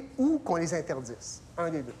totalité ou qu'on les interdise.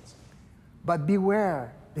 Un des deux. But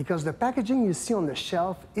beware, because the packaging you see on the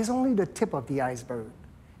shelf is only the tip of the iceberg.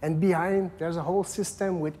 And behind, there's a whole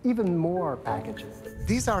system with even more packaging.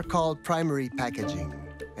 These are called primary packaging,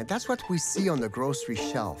 and that's what we see on the grocery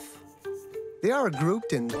shelf. They are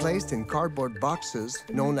grouped and placed in cardboard boxes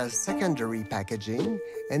known as secondary packaging,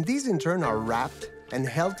 and these in turn are wrapped and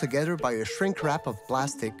held together by a shrink wrap of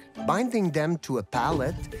plastic, binding them to a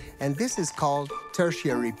pallet, and this is called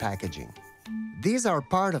tertiary packaging. These are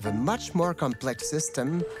part of a much more complex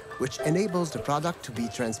system, which enables the product to be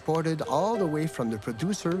transported all the way from the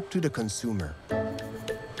producer to the consumer.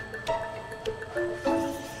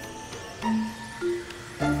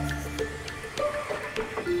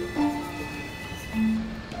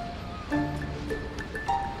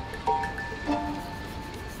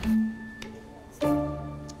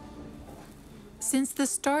 Since the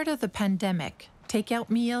start of the pandemic, takeout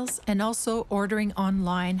meals and also ordering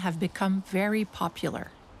online have become very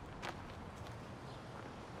popular.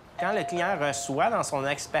 Quand le client reçoit dans son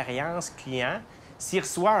expérience client, s'il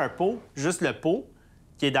reçoit un pot, juste le pot,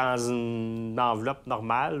 qui est dans une enveloppe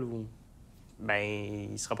normale,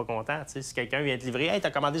 ben il sera pas content. T'sais. Si quelqu'un vient te livrer, « Hey,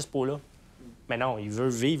 t'as commandé ce pot-là. » Mais non, il veut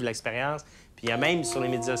vivre l'expérience. Puis il y a même sur les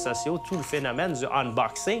médias sociaux tout le phénomène du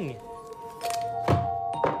unboxing.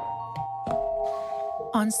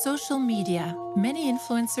 On social media, many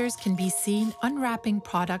influencers can be seen unwrapping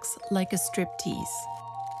products like a striptease.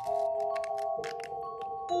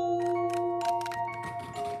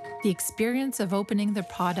 The experience of opening the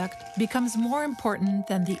product becomes more important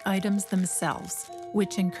than the items themselves,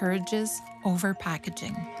 which encourages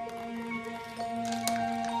over-packaging.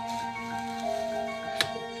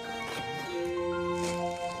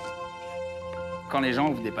 Quand les gens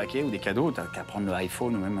ouvrent des paquets ou des cadeaux, t'as qu'à prendre le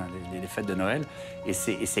iPhone ou même les fêtes de Noël. Et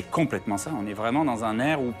c'est complètement ça. On est vraiment dans un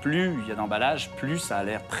air où plus il y a d'emballage, plus ça a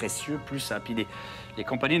l'air précieux, plus ça... Puis les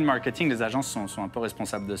compagnies de marketing, les agences sont un peu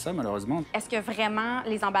responsables de ça, malheureusement. Est-ce que vraiment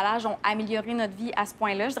les emballages ont amélioré notre vie à ce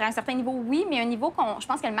point-là? Je dirais à un certain niveau, oui, mais à un niveau je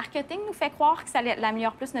pense que le marketing nous fait croire que ça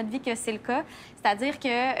améliore plus notre vie que c'est le cas. C'est-à-dire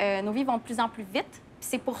que nos vies vont de plus en plus vite.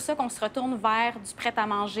 C'est pour ça qu'on se retourne vers du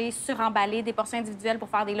prêt-à-manger suremballé, des portions individuelles pour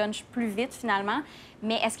faire des lunchs plus vite, finalement.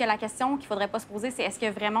 Mais est-ce que la question qu'il ne faudrait pas se poser, c'est est-ce que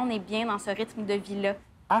vraiment on est bien dans ce rythme de vie-là?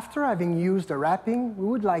 After having used the wrapping, we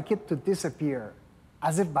would like it to disappear,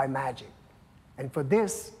 as if by magic. And for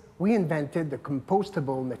this, we invented the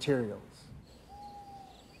compostable materials.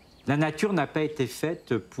 La nature n'a pas été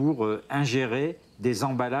faite pour ingérer des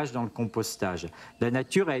emballages dans le compostage. La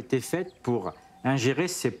nature a été faite pour ingérer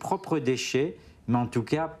ses propres déchets, mais en tout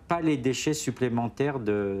cas, pas les déchets supplémentaires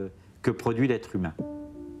que produit l'être humain.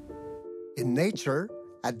 In nature,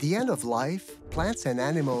 at the end of life, plants and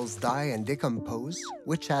animals die and decompose,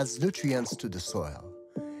 which adds nutrients to the soil.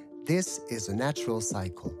 This is a natural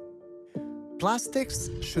cycle. Plastics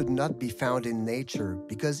should not be found in nature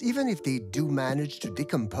because even if they do manage to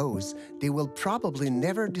decompose, they will probably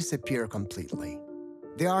never disappear completely.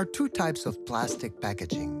 There are two types of plastic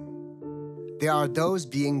packaging. There are those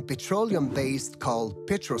being petroleum-based called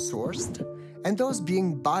petrosourced, and those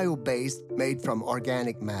being bio-based made from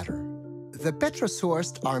organic matter. The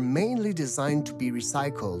petrosourced are mainly designed to be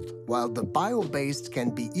recycled, while the bio-based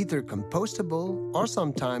can be either compostable or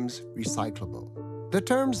sometimes recyclable. The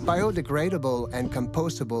terms biodegradable and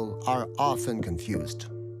compostable are often confused.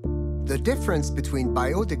 The difference between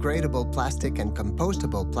biodegradable plastic and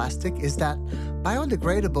compostable plastic is that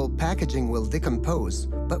biodegradable packaging will decompose,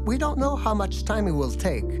 but we don't know how much time it will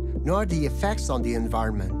take, nor the effects on the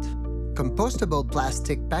environment. Compostable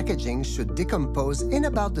plastic packaging should decompose in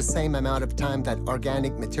about the same amount of time that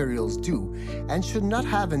organic materials do, and should not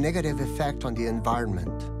have a negative effect on the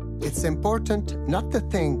environment. It's important not to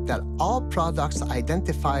think that all products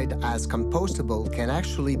identified as compostable can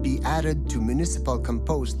actually be added to municipal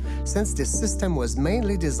compost, since this system was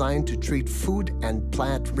mainly designed to treat food and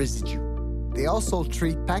plant residue. They also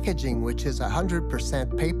treat packaging, which is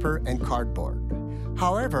 100% paper and cardboard.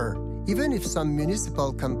 However, even if some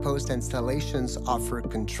municipal compost installations offer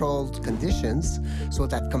controlled conditions so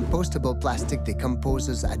that compostable plastic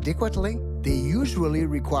decomposes adequately, they usually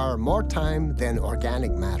require more time than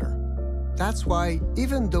organic matter. That's why,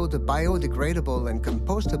 even though the biodegradable and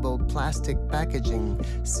compostable plastic packaging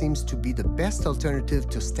seems to be the best alternative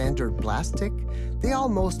to standard plastic, they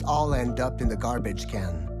almost all end up in the garbage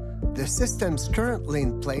can. The systems currently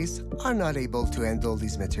in place are not able to handle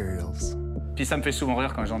these materials. Puis ça me fait souvent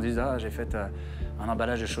rire quand les gens disent « Ah, j'ai fait un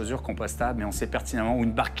emballage de chaussures compostable, mais on sait pertinemment, ou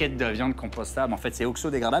une barquette de viande compostable. En fait, c'est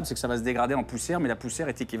oxodégradable, c'est que ça va se dégrader en poussière, mais la poussière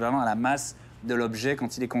est équivalente à la masse de l'objet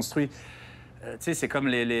quand il est construit. Tu sais, c'est comme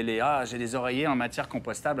ah, j'ai des oreillers en matière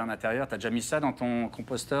compostable à l'intérieur. Tu as déjà mis ça dans ton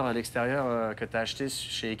composteur à l'extérieur que tu as acheté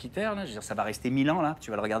chez Équiterre, là? Je veux dire, ça va rester 1000 ans, là.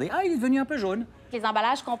 Tu vas le regarder. Ah, il est devenu un peu jaune. Les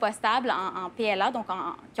emballages compostables en PLA, donc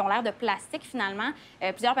qui ont l'air de plastique, finalement,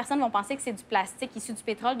 plusieurs personnes vont penser que c'est du plastique issu du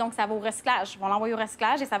pétrole, donc ça va au recyclage. Ils vont l'envoyer au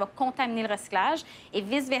recyclage et ça va contaminer le recyclage. Et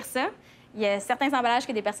vice-versa. Il y a certains emballages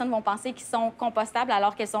que des personnes vont penser qu'ils sont compostables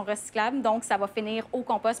alors qu'elles sont recyclables, donc ça va finir au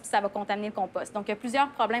compost puis ça va contaminer le compost. Donc, il y a plusieurs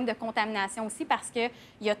problèmes de contamination aussi parce qu'il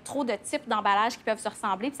y a trop de types d'emballages qui peuvent se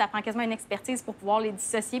ressembler puis ça prend quasiment une expertise pour pouvoir les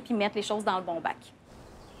dissocier puis mettre les choses dans le bon bac.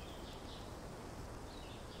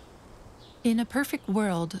 In a perfect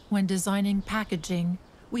world, when designing packaging,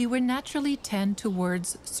 we would naturally tend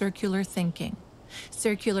towards circular thinking.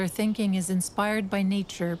 Circular thinking is inspired by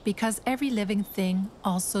nature because every living thing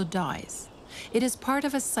also dies. It is part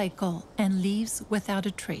of a cycle and leaves without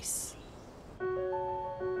a trace.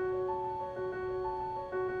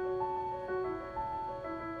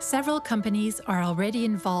 Several companies are already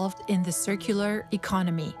involved in the circular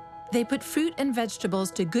economy. They put fruit and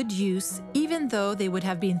vegetables to good use, even though they would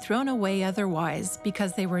have been thrown away otherwise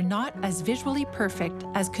because they were not as visually perfect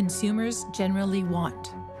as consumers generally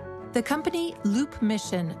want. The company Loop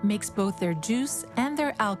Mission makes both their juice and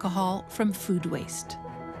their alcohol from food waste.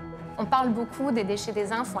 On parle beaucoup des déchets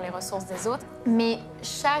des uns font les ressources des autres, mais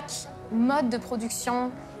chaque mode de production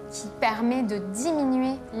qui permet de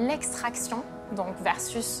diminuer l'extraction, donc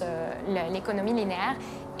versus l'économie linéaire,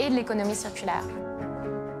 et de l'économie circulaire.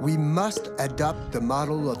 We must adopt the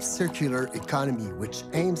model of circular economy, which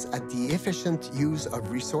aims at the efficient use of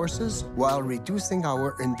resources while reducing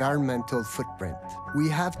our environmental footprint. We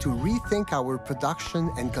have to rethink our production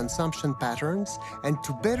and consumption patterns and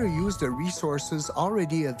to better use the resources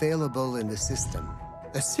already available in the system.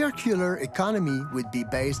 A circular economy would be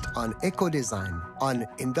based on eco-design, on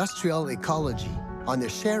industrial ecology, on a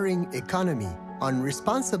sharing economy, on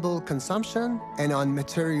responsible consumption, and on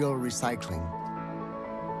material recycling.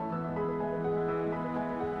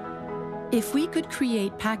 If we could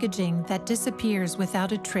create packaging that disappears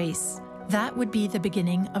without a trace, that would be the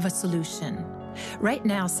beginning of a solution. Right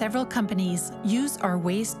now, several companies use our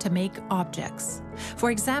waste to make objects.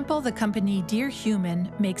 For example, the company Dear Human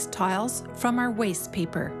makes tiles from our waste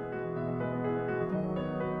paper.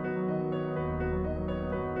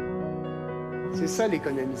 C'est ça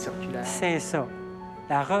l'économie circulaire. C'est ça.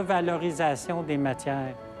 La revalorisation des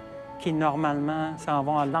matières qui, normalement, s'en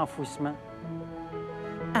vont à l'enfouissement.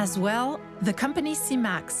 As well, the company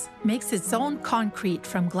CMAX makes its own concrete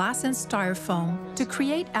from glass and styrofoam to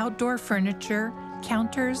create outdoor furniture,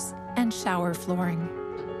 counters, and shower flooring.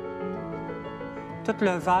 Tout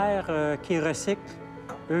le verre qu'ils recyclent,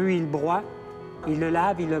 eux, ils le broient, ils le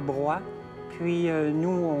lavent, ils le broient. Puis nous,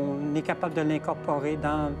 on est capable de l'incorporer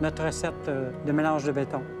dans notre recette de mélange de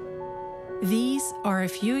béton. These are a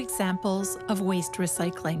few examples of waste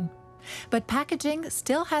recycling. But packaging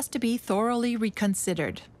still has to be thoroughly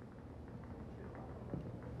reconsidered.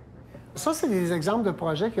 Ça, c'est des exemples de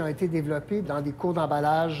projets qui ont été développés dans des cours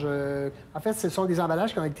d'emballage. En fait, ce sont des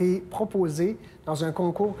emballages qui ont été proposés dans un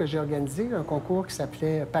concours que j'ai organisé, un concours qui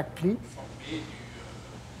s'appelait Pack-Pli.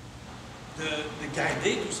 De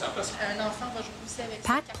garder tout ça parce qu'un enfant va jouer aussi avec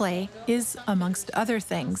Pack Play is, amongst other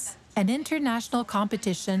things, an international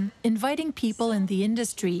competition inviting people in the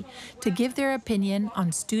industry to give their opinion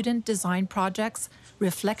on student design projects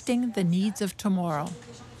reflecting the needs of tomorrow.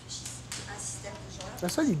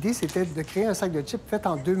 Ça, l'idée, c'était de créer un sac de chips fait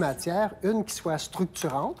en deux matières, une qui soit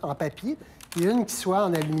structurante, en papier, et une qui soit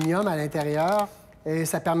en aluminium à l'intérieur. Et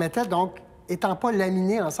ça permettait donc, étant pas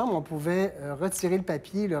laminés ensemble, on pouvait retirer le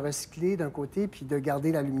papier, le recycler d'un côté, puis de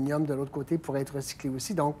garder l'aluminium de l'autre côté pour être recyclé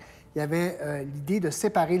aussi. Donc, il y avait l'idée de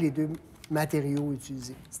séparer les deux matériaux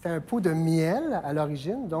utilisés. C'était un pot de miel à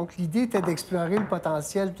l'origine, donc l'idée était d'explorer le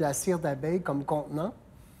potentiel de la cire d'abeille comme contenant.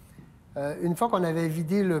 Une fois qu'on avait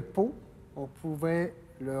vidé le pot, on pouvait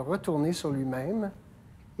le retourner sur lui-même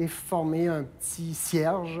et former un petit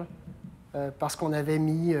cierge parce qu'on avait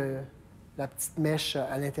mis la petite mèche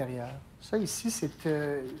à l'intérieur. Ça, ici, c'est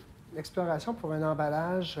l'exploration pour un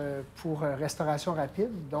emballage pour restauration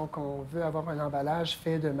rapide. Donc, on veut avoir un emballage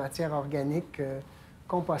fait de matière organique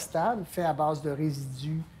compostable, fait à base de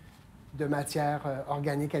résidus de matière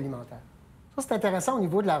organique alimentaire. Ça, c'est intéressant au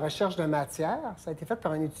niveau de la recherche de matière. Ça a été fait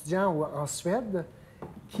par un étudiant en Suède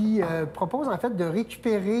qui propose, en fait, de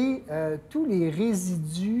récupérer tous les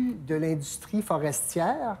résidus de l'industrie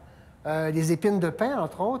forestière des épines de pin,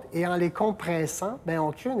 entre autres, et en les compressant, bien,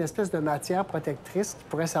 on crée une espèce de matière protectrice qui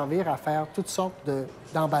pourrait servir à faire toutes sortes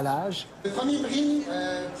d'emballages. Le premier prix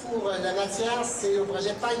pour la matière, c'est le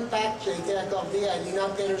projet Pine Pack qui a été accordé à Lina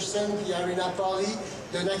Peterson et à Rina Pauli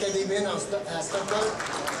de l'Académie à Stockholm.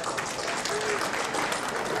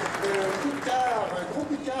 Un gros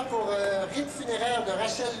coup de cœur pour Rite funéraire de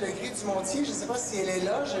Rachel Legris du Montier. Je ne sais pas si elle est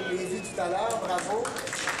là, je l'ai vue tout à l'heure, bravo.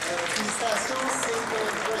 Félicitations, c'est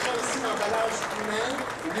un projet aussi d'emballage humain,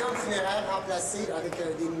 l'urne funéraire remplacée avec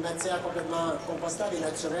des matières complètement compostables et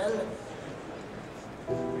naturelles.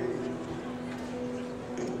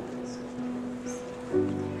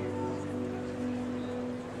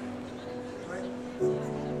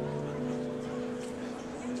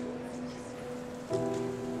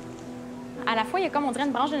 À la fois, il y a comme on dirait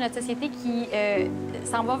une branche de notre société qui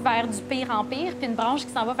s'en va vers du pire en pire, puis une branche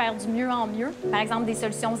qui s'en va vers du mieux en mieux. Par exemple, des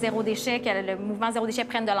solutions zéro déchet, que le mouvement zéro déchet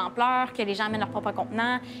prenne de l'ampleur, que les gens amènent leur propre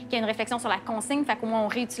contenant, qu'il y a une réflexion sur la consigne, fait qu'au moins on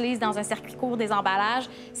réutilise dans un circuit court des emballages.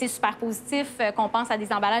 C'est super positif qu'on pense à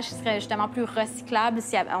des emballages qui seraient justement plus recyclables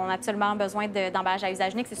si on a absolument besoin d'emballages à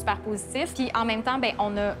usage unique. C'est super positif. Puis en même temps, bien,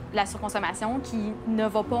 on a la surconsommation qui ne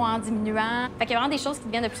va pas en diminuant. Fait qu'il y a vraiment des choses qui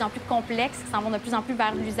deviennent de plus en plus complexes, qui s'en vont de plus en plus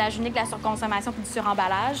vers l'usage unique, la surconsommation puis du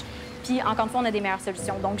suremballage. Puis, encore une fois, on a des meilleures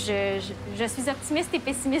solutions. Donc, je suis optimiste et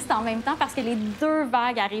pessimiste en même temps parce que les deux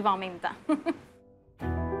vagues arrivent en même temps.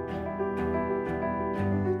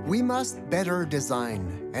 We must better design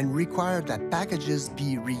and require that packages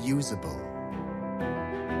be reusable.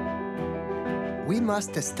 We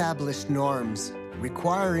must establish norms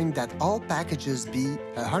requiring that all packages be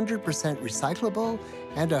 100% recyclable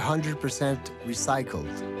and 100% recycled.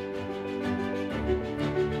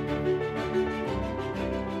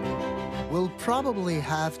 We'll probably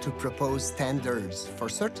have to propose standards for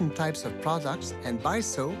certain types of products and by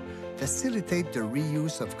so, facilitate the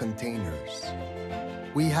reuse of containers.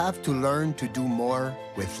 We have to learn to do more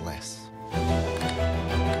with less.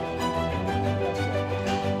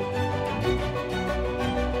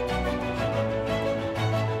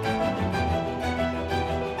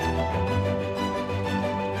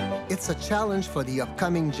 It's a challenge for the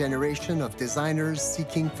upcoming generation of designers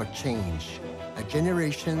seeking for change. A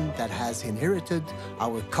generation that has inherited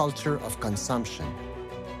our culture of consumption.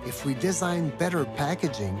 If we design better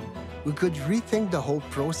packaging, we could rethink the whole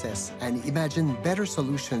process and imagine better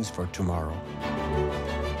solutions for tomorrow.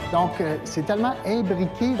 Donc, c'est tellement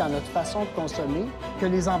imbriqué dans notre façon de consommer que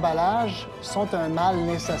les emballages sont un mal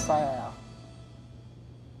nécessaire.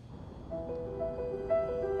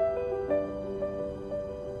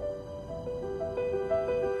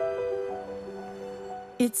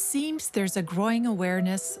 It seems there's a growing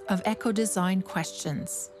awareness of eco-design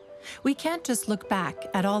questions. We can't just look back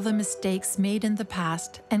at all the mistakes made in the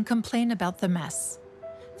past and complain about the mess.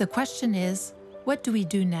 The question is, what do we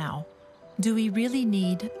do now? Do we really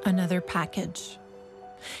need another package?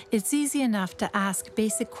 It's easy enough to ask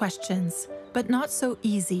basic questions, but not so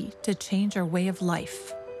easy to change our way of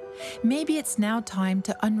life. Maybe it's now time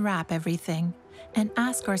to unwrap everything and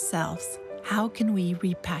ask ourselves, how can we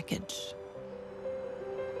repackage?